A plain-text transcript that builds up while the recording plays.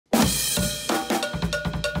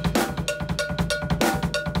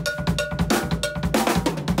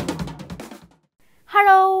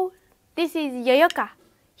this is YOYOKA.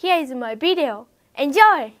 Here is my video.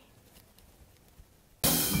 Enjoy!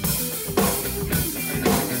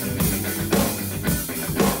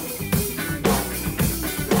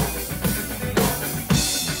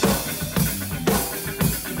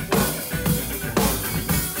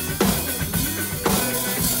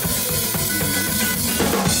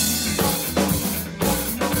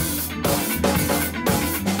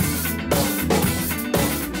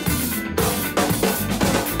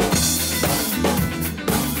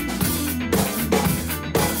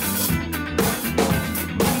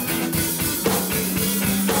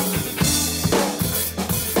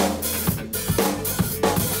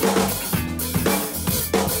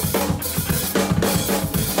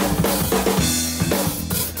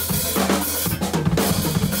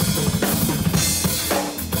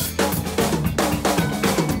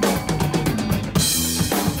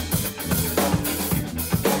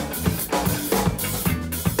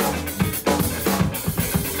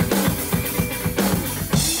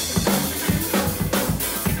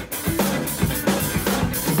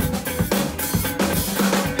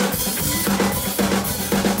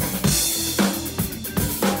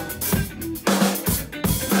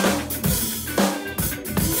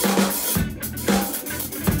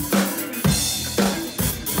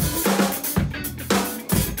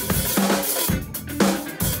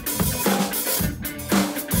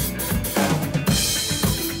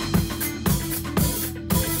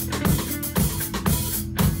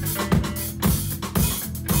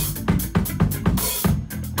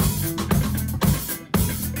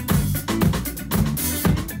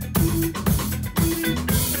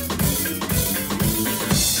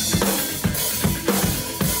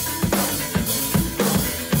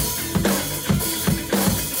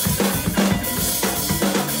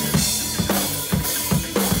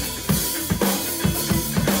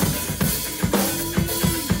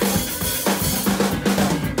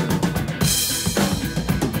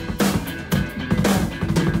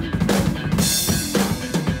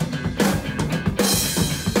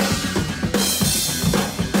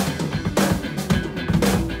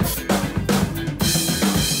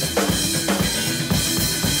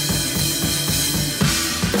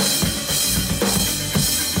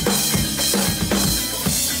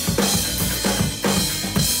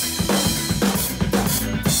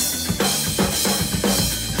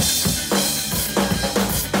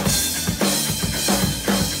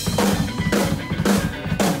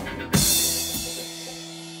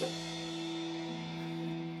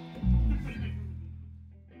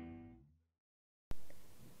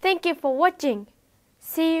 Thank you for watching.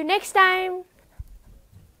 See you next time.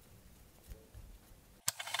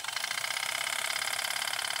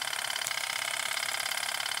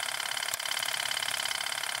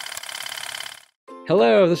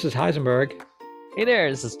 Hello, this is Heisenberg. Hey there,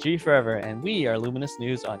 this is GForever, and we are Luminous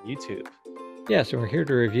News on YouTube. Yes, and we're here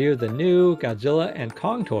to review the new Godzilla and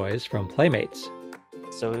Kong toys from Playmates.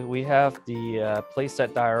 So we have the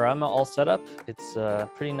playset diorama all set up. It's a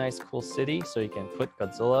pretty nice, cool city, so you can put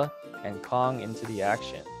Godzilla and Kong into the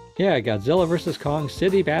action. Yeah, Godzilla vs. Kong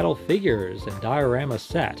city battle figures and diorama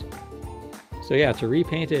set. So yeah, it's a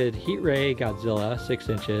repainted heat ray Godzilla, 6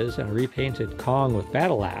 inches, and a repainted Kong with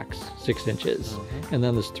battle axe, 6 inches. And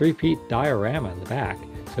then this 3-piece diorama in the back.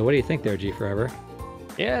 So what do you think there, GForever?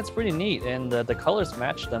 Yeah, it's pretty neat, and the colors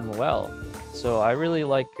match them well. So I really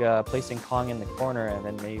like placing Kong in the corner and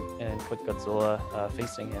then put Godzilla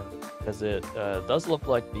facing him, because it does look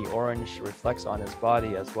like the orange reflects on his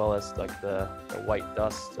body, as well as like the white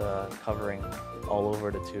dust covering all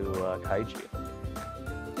over the two kaiju.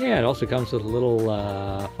 Yeah, it also comes with a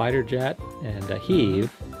little fighter jet and a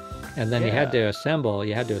heave, and then you had to assemble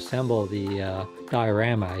the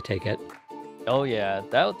diorama, I take it. Oh yeah,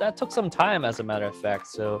 that took some time, as a matter of fact.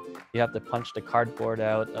 So you have to punch the cardboard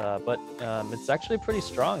out, but it's actually pretty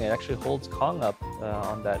strong. It actually holds Kong up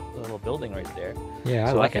on that little building right there. Yeah,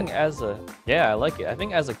 I like think it. I like it. I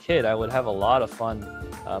think as a kid, I would have a lot of fun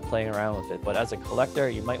playing around with it. But as a collector,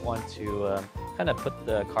 you might want to kind of put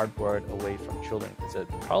the cardboard away from children, because it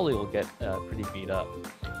probably will get pretty beat up.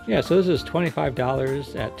 Yeah, so this is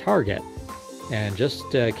 $25 at Target, and just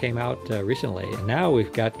came out recently. And now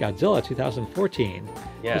we've got Godzilla 2014.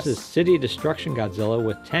 Yes. This is City Destruction Godzilla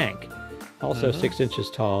with tank. Also 6 inches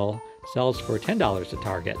tall, sells for $10 at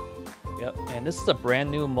Target. Yep, and this is a brand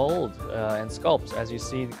new mold and sculpt. As you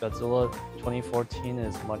see, Godzilla 2014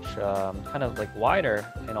 is much kind of like wider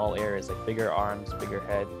in all areas, like bigger arms, bigger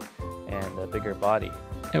head, and a bigger body.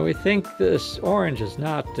 And we think this orange is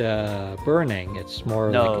not burning. It's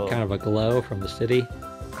more like kind of a glow from the city.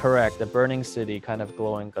 Correct, the burning city, kind of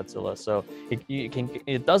glowing Godzilla. So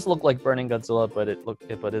it does look like burning Godzilla,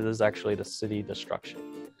 but it is actually the city destruction.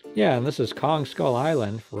 Yeah, and this is Kong Skull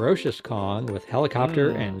Island, Ferocious Kong with helicopter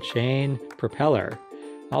and chain propeller.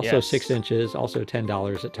 Also Yes. 6 inches, also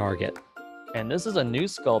 $10 at Target. And this is a new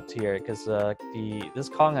sculpt here because this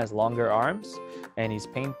Kong has longer arms, and he's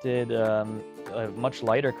painted a much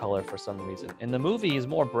lighter color for some reason. In the movie, he's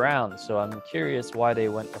more brown, so I'm curious why they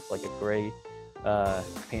went with like a gray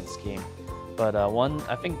paint scheme. But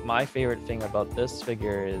I think my favorite thing about this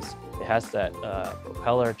figure is it has that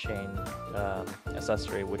propeller chain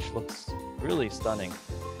accessory, which looks really stunning.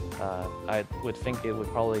 I would think it would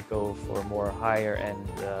probably go for more higher end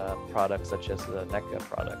products such as the NECA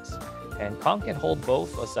products. And Kong can hold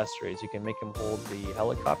both accessories. You can make him hold the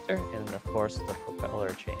helicopter and of course the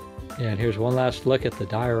propeller chain. Yeah, and here's one last look at the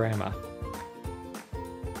diorama.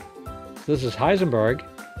 So this is Heisenberg.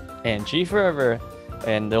 And GForever,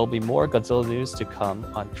 and there'll be more Godzilla news to come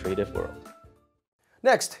on Creative World.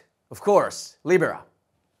 Next, of course, Libera.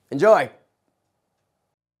 Enjoy!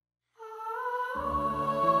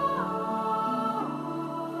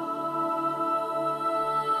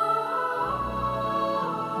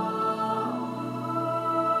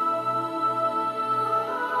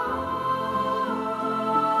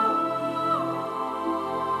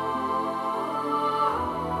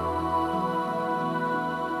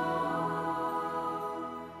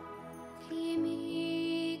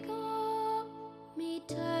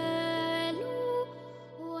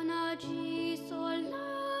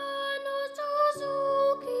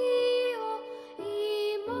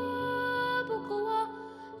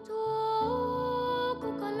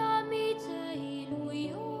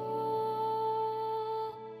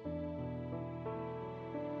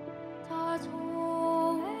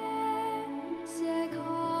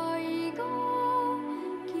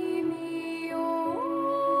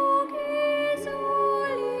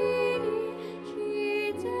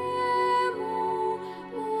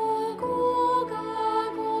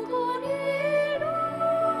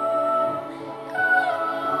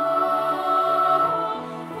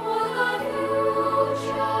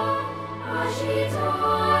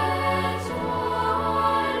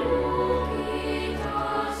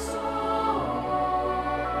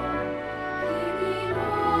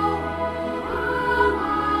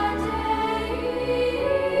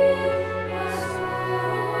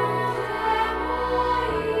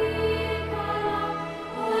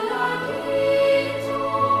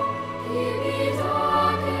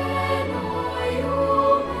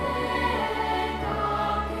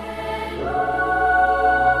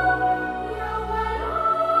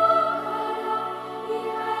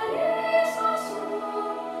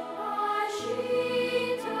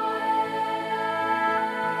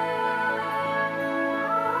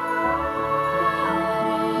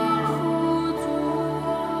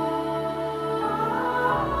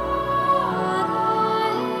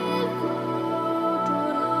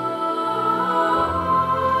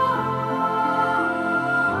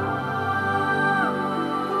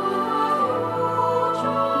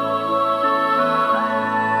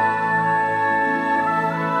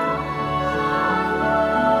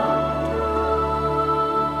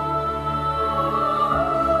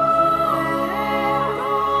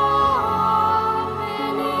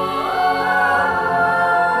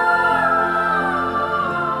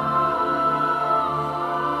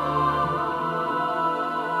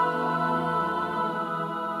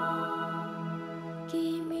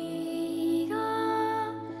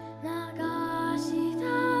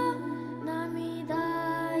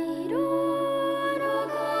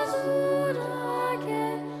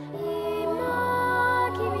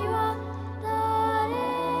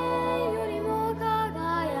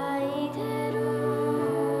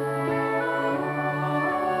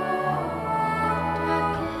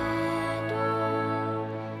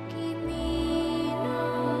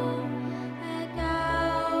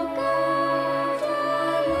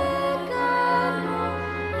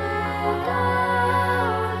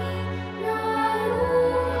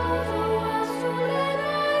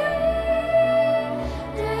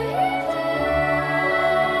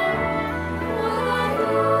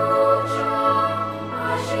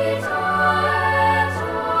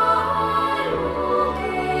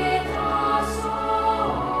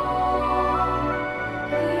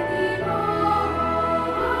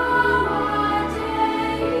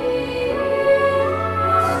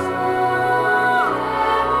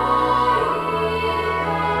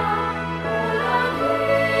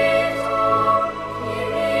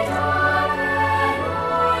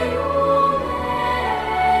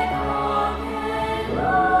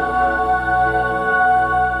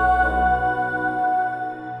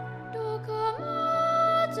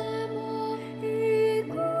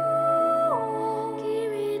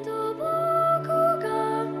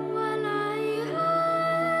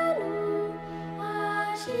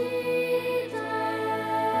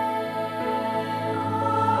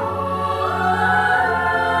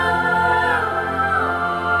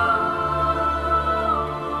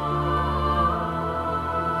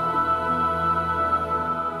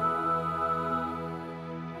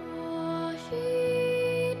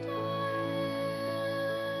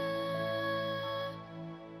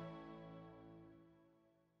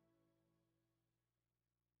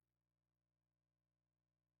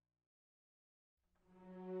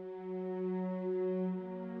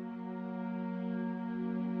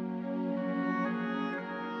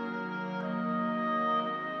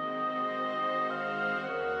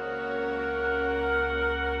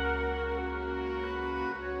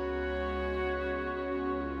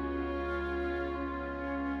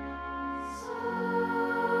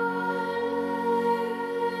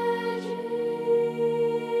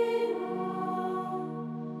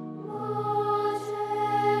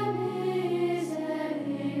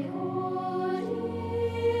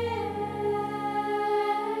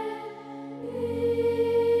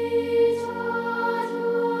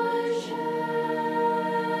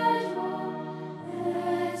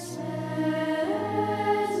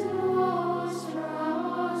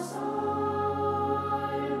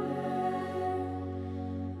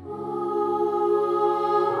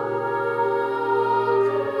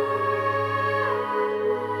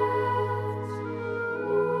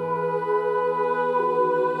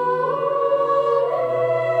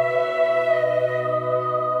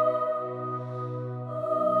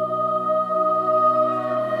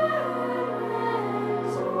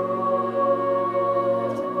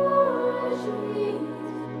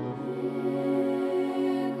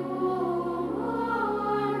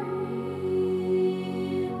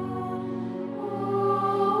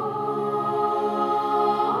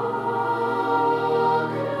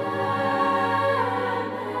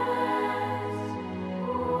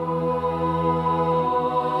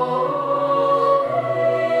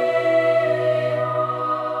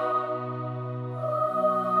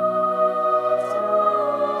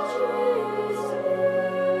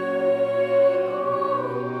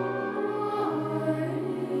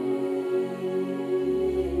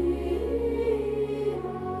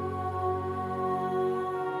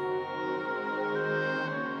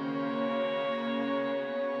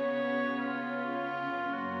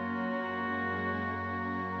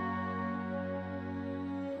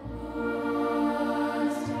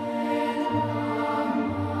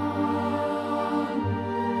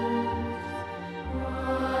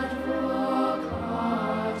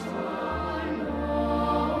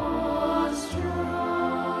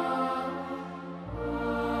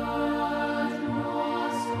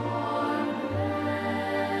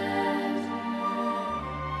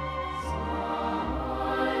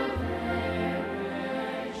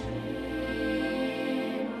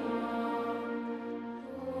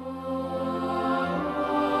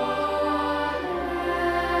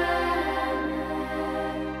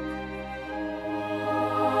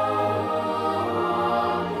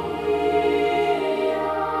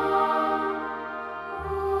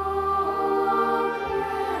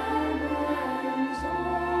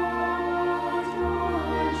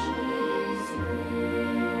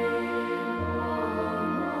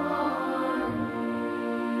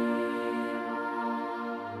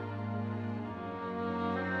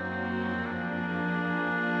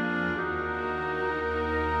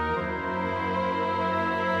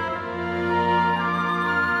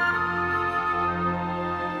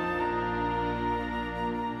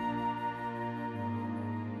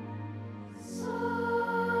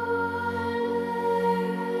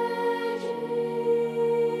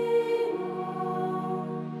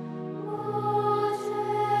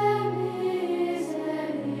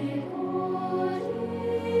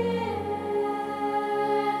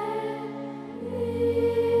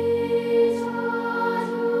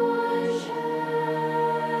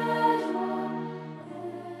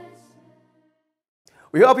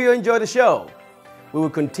 We hope you enjoy the show. We will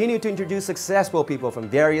continue to introduce successful people from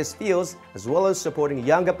various fields, as well as supporting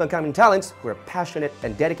young up-and-coming talents who are passionate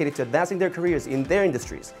and dedicated to advancing their careers in their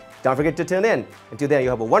industries. Don't forget to tune in. Until then, you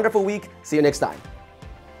have a wonderful week. See you next time.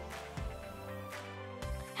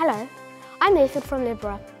 Hello, I'm Nathan from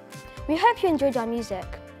Libera. We hope you enjoyed our music.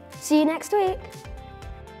 See you next week.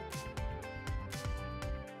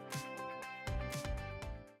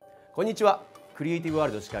 こんにちは。クリエイティブワー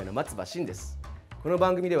ルド司会の松葉真です。この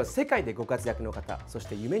番組では世界でご活躍の方、そし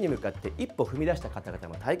て夢に向かって一歩踏み出した方々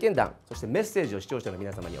の体験談、そしてメッセージを視聴者の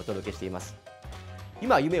皆様にお届けしています。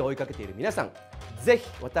今夢を追いかけている皆さん、ぜひ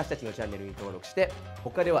私たちのチャンネルに登録して、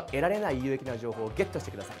他では得られない有益な情報をゲットし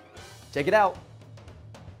てください。Check it out!